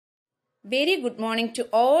Very good morning to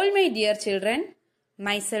all my dear children.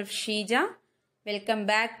 Myself Sheja. Welcome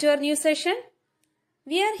back to our new session.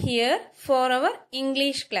 We are here for our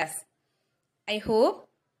English class. I hope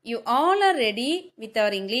you all are ready with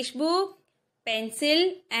our English book,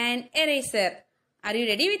 pencil and eraser. Are you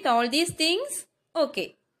ready with all these things?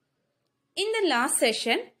 Okay. In the last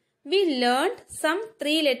session, we learned some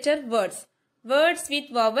three-letter words. Words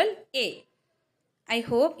with vowel A. I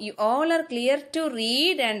hope you all are clear to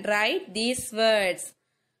read and write these words.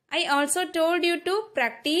 I also told you to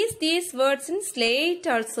practice these words in slate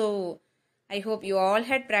also. I hope you all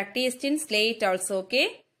had practiced in slate also,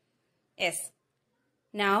 okay? Yes.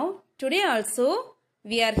 Now, today also,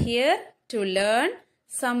 we are here to learn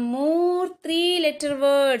some more three-letter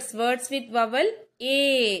words. Words with vowel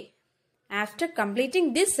A. After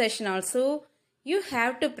completing this session also, you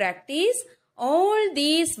have to practice all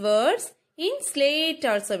these words in slate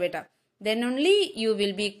also, beta. Then only you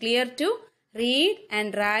will be clear to read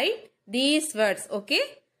and write these words, okay?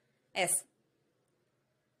 Yes.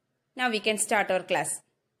 Now we can start our class.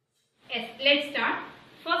 Yes, let's start.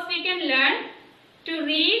 First we can learn to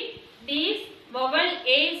read these vowel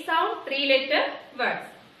A sound three-letter words.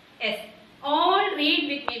 Yes, all read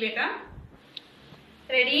with me, beta.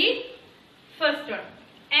 Ready? First one.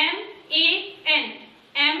 M-A-N.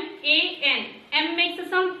 M-A-N. M makes a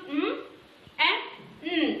sound and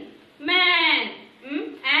N. Man.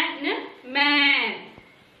 And man.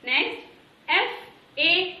 Next.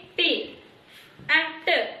 F-A-T. At.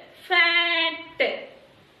 Fat.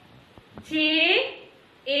 J-A-M.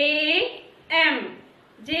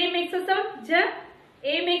 J makes a sound J.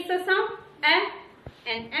 A makes a sound A.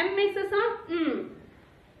 And M makes a sound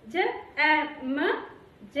J-A-M.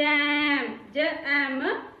 Jam.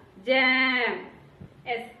 J-A-M. Jam.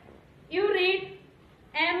 Yes. You read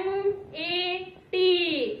M-A-T.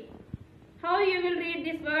 How you will read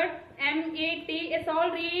this word? M-A-T. Yes,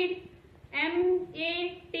 all read.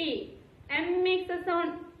 M-A-T. M makes a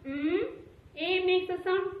sound A makes a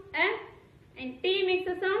sound A. And T makes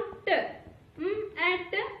a sound T.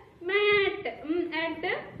 At mat. At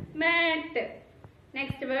mat.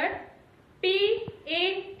 Next word.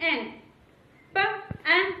 P-A-N.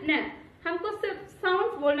 P-A-N. हमको सिर्फ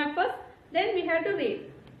sounds बोलना first. Then we have to read.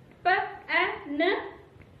 P-A-N.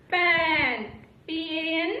 Pan.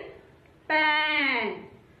 P-A-N. Pan.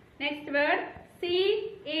 Next word.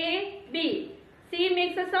 C-A-B. C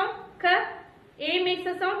makes a sound K. A makes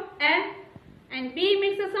a sound A. And B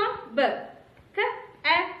makes a sound B.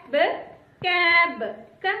 K-A-B. Cab.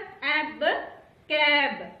 K-A-B.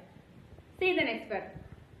 Cab. See the next word.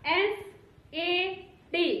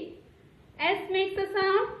 S-A-D. S makes a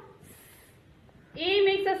sound. A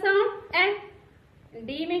makes a sound A.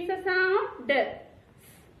 D makes a sound D.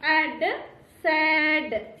 Add,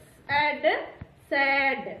 sad. Add,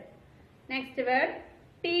 sad. Next word.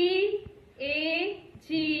 T-A-G.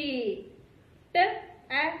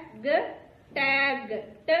 T-A-G. Tag.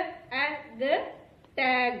 T-A-G.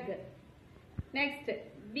 Tag. Next.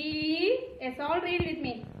 B. Yes, all read with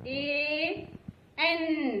me.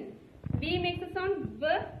 A-N. B makes a sound B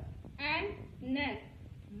and N.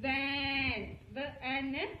 Van. V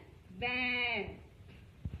and van.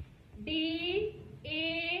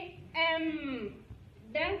 D-A-M.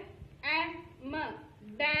 D-A-M.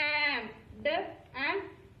 Dam. D-A-M.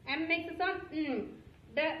 M makes a sound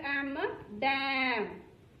D-A-M. Dam.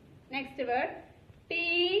 Next word.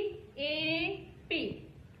 T-A-P.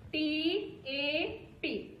 T-A-P.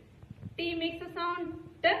 T makes a sound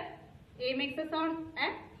T. A makes a sound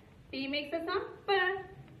F. T makes a sound P.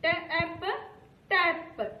 T-A-P.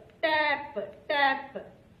 Tap. Tap. Tap.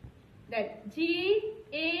 Then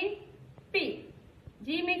G-A-P.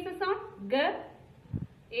 G makes a sound G.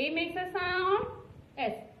 A makes a sound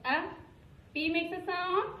S. A. P makes a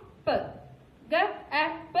sound P. G. A.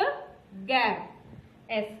 P. Gap.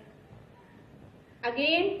 S.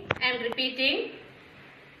 Again I am repeating.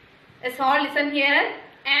 Let's all listen here.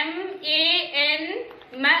 M-A-N.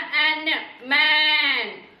 Man. Man.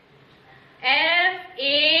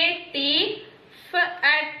 F-A-T.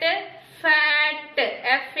 Fat. Fat.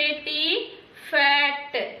 F-A-T.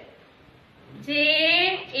 Fat.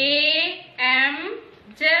 J-A-M.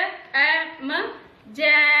 J-A-M.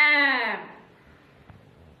 Jam.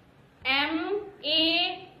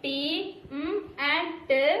 M-A-T. At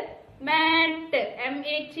mat.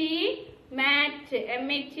 M-A-T. Mat.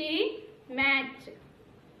 M-A-T. Mat.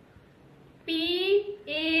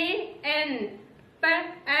 P-A-N.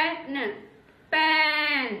 Pan.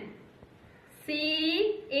 Pan.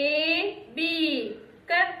 C-A-B.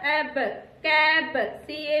 Cab. Cab.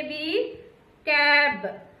 C-A-B. Cab.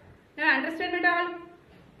 Now understand it all.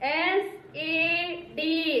 S-A-D.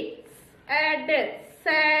 Ad.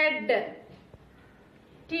 Sad.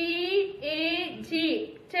 T-A-G.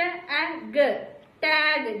 Tag.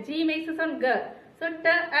 Tag. G makes a sound G. So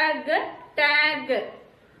tag. Tag.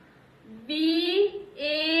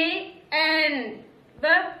 V-A-N.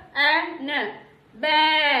 V-A-N.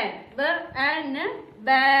 Ban. V-A-N.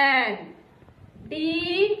 Ban.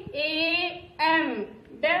 D-A-M.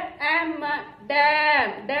 D-A-M. Dam.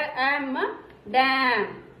 D-A-M. Dam.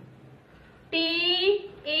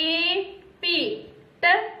 T-A-P.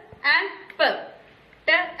 T-A-P.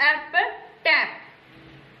 T-A-P. Tap.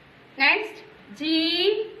 Next.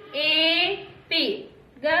 G-A-P.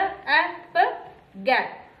 G-A-P. Gap.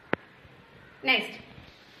 Next.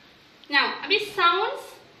 Now, अभी sounds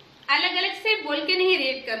अलग अलग से बोल के नहीं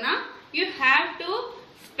read करना. You have to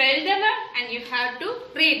spell the word and you have to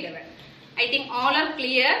read the word. I think all are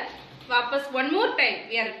clear. वापस one more time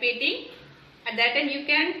we are repeating. At that time you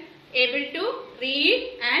can able to read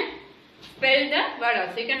and spell the word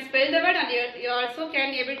also. You can spell the word and you also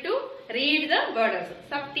can able to read the word also.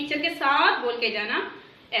 सब teacher के साथ बोल के जाना.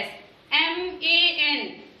 S. M-A-N.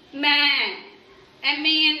 Man.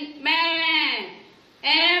 M-A-N. Man.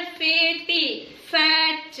 F-A-T.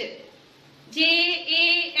 Fat.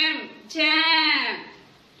 J-A-M. Jam.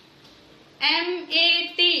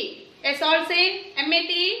 M-A-T. S all say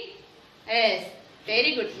M-A-T. Yes.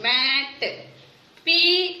 Very good. Mat.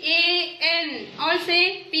 P-A-N. All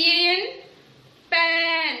say P-A-N.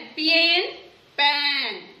 Pan. P-A-N.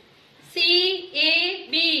 Pan.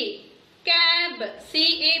 C-A-B. Cab.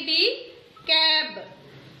 C-A-B. Cab.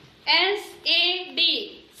 S-A-D.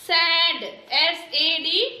 Sad. S-A-D.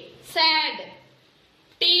 Sad.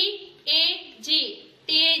 T-A-G.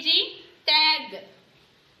 T-A-G. Tag.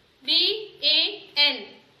 V-A-N.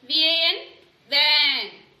 V-A-N. Van.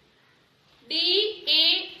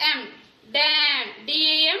 D-A-M. Dam.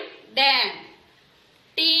 D-A-M. Dam.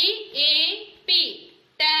 T-A-P.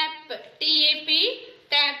 Tap. T-A-P.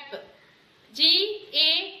 Tap.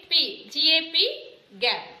 G-A-P. G-A-P.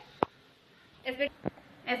 Gap.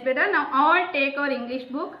 Yes, beta. Now all take our English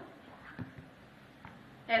book.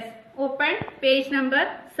 Yes. Open page number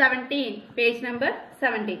 17. Page number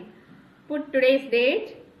 17. Put today's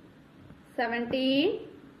date. 17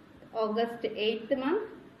 August 8th month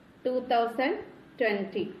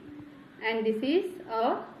 2020. And this is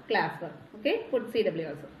our classwork. Okay. Put CW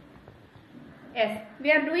also. Yes.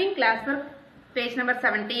 We are doing classwork. Page number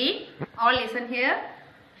 17. All listen here.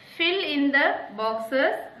 Fill in the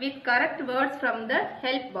boxes with correct words from the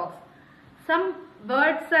help box. Some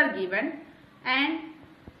words are given and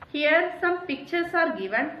here some pictures are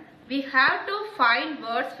given. We have to find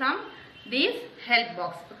words from this help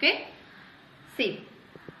box. Okay. See.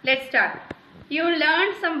 Let's start. You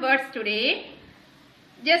learned some words today.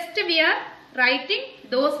 Just we are writing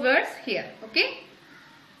those words here. Okay.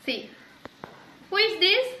 See. Who is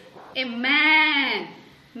this? A man.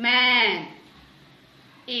 Man.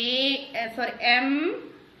 M-A-N.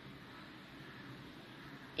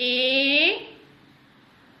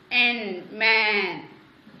 Man.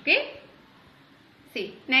 Okay.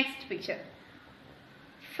 See. Next picture.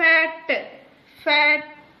 Fat. Fat.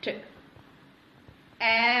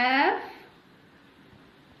 F-A.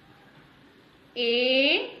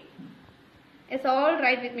 It's all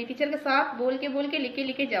right with me. Teacher के साथ बोल के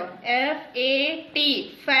लिखे जाओ. F-A-T.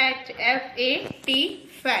 Fat. F-A-T.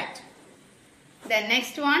 Fat. Then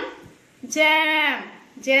next one. Jam.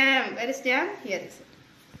 Jam. Where is jam? Here is it.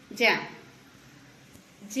 Jam.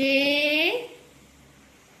 J-A-M.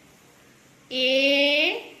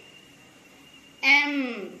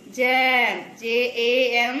 Jam.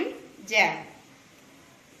 J-A-M. Jam.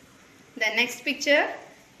 The next picture.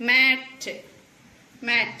 Mat.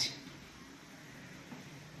 Mat.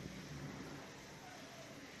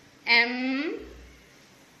 M-A-T.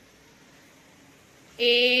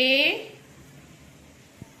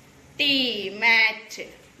 Mat.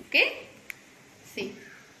 Okay. See.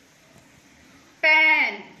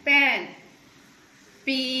 Pan. Pan.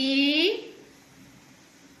 P-A-N.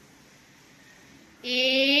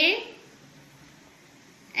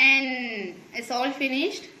 It's all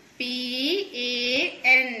finished.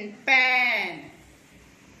 P-A-N. Pan.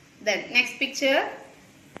 Then next picture.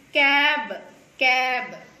 Cab.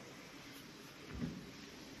 Cab.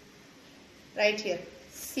 Right here.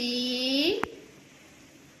 C-A-B.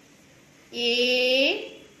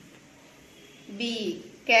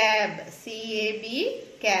 Cab. C-A-B.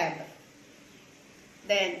 Cab.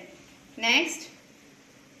 Then next.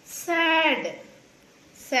 Sad.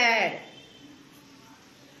 Sad.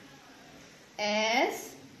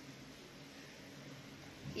 S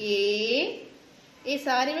A. ये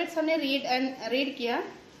सारे words हमने read किया,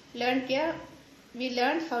 learn किया. We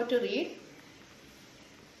learned how to read.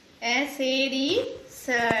 S-A-D,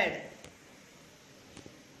 sad.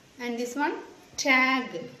 And this one,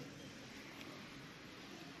 tag.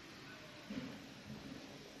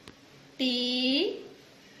 T.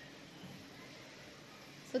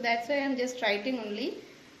 So that's why I am just writing only.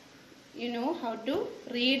 You know how to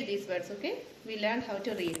read these words, okay? We learned how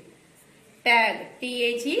to read. Tag,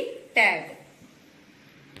 T-A-G, tag.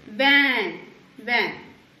 Van, van.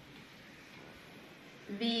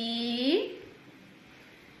 V-A-N,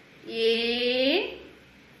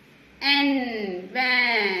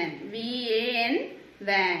 van, V-A-N,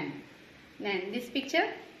 van. Then this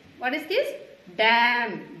picture, what is this?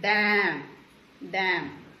 Dam, dam,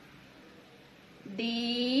 dam.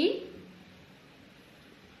 D-A-M,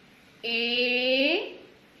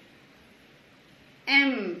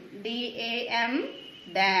 D-A-M,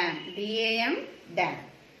 dam, D-A-M, dam.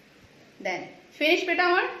 Then, finish beta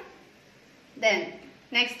one. Then,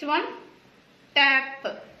 next one, tap,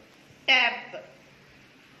 tap.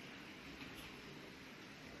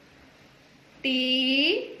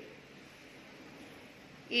 T-A-P,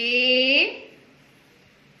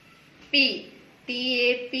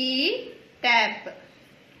 T-A-P, tap.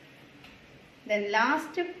 Then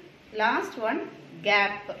last one,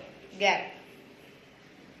 gap, gap.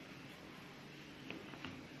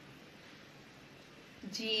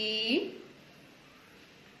 G,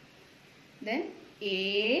 then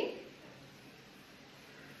A,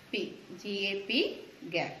 P, G-A-P,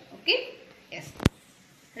 gap. Okay? Yes.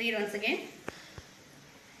 Read once again.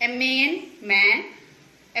 M-A-N, man.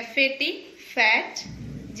 F-A-T, fat.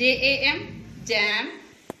 J-A-M, jam.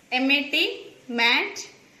 M-A-T, mat.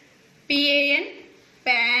 P-A-N,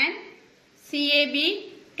 pan.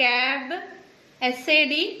 C-A-B, cab.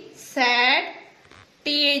 S-A-D, sad.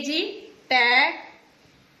 T-A-G, tag.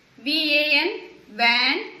 V-A-N,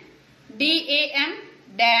 van. D-A-M,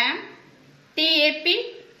 dam. T-A-P,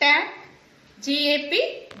 tap. G-A-P,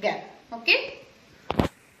 gap. Okay?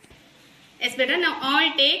 Yes, better. Now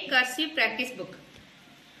all take cursive practice book.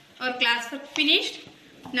 Our class work finished.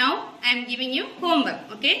 Now I am giving you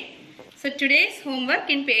homework. Okay? So today's homework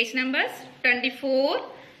in page numbers 24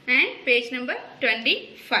 and page number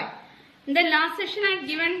 25. In the last session I have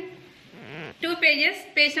given 2 pages,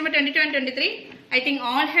 page number 22 and 23. I think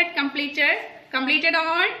all had completed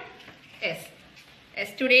all. Yes.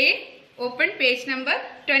 Yes, today open page number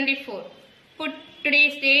 24. Put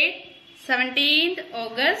today's date 17th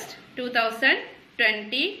August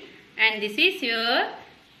 2020 and this is your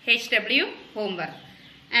HW homework.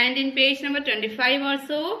 And in page number 25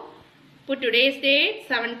 also put today's date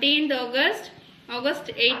 17th August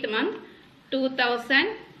 8th month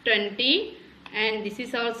 2020 and this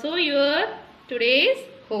is also your today's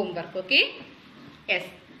homework. Okay? Yes.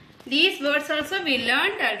 These words also we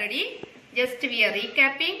learned already. Just we are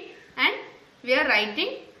recapping and we are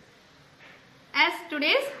writing as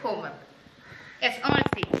today's homework. Yes, all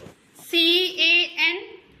see. C-A-N,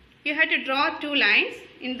 you have to draw 2 lines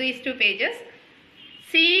in these 2 pages.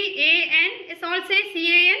 C-A-N, is all say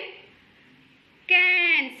C-A-N.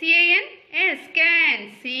 Can, C-A-N, yes,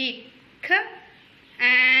 can. C-K-N,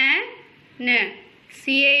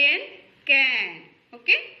 C-A-N, can.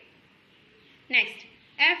 Okay? Next,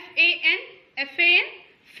 F-A-N, F-A-N,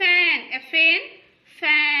 fan, F-A-N,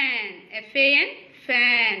 fan, F-A-N,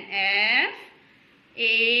 fan,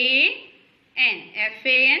 F-A-N,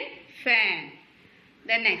 F-A-N, fan.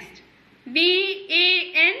 Then next,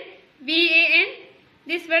 V-A-N, V-A-N,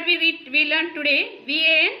 this word we learned today,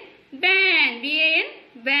 V-A-N, van, V-A-N,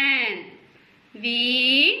 van,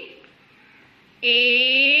 V-A-N,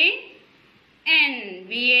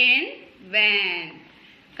 V-A-N, van.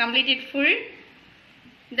 Complete it full.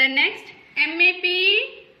 Then next, M-A-P,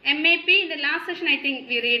 M-A-P, in the last session I think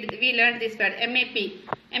we learned this word, M-A-P.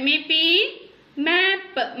 M-A-P,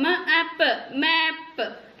 map, map, map,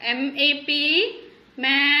 M-A-P,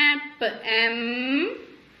 map, M-A-P,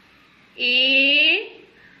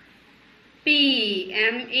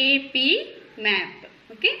 M-A-P, map.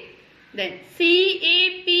 Okay? Then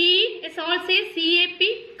C-A-P, it's all say C-A-P,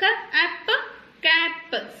 cap,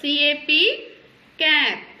 cap, C-A-P,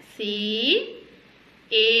 cap, C-A-P.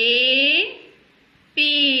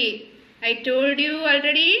 I told you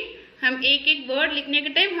already, हम एक word लिखने के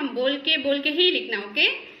time हम बोल के ही लिखना, okay?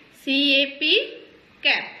 C-A-P,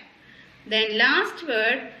 cap. Then last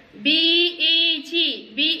word,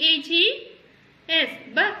 B-A-G, B-A-G, yes,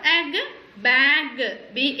 bag, bag,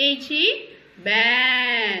 B-A-G,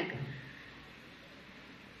 bag.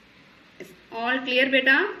 It's all clear,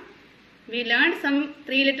 beta? We learned some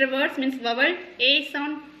 3-letter words, means vowel, A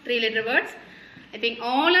sound 3-letter words. I think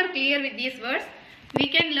all are clear with these words. We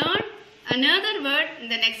can learn another word in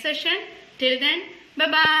the next session. Till then,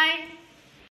 Bye-bye.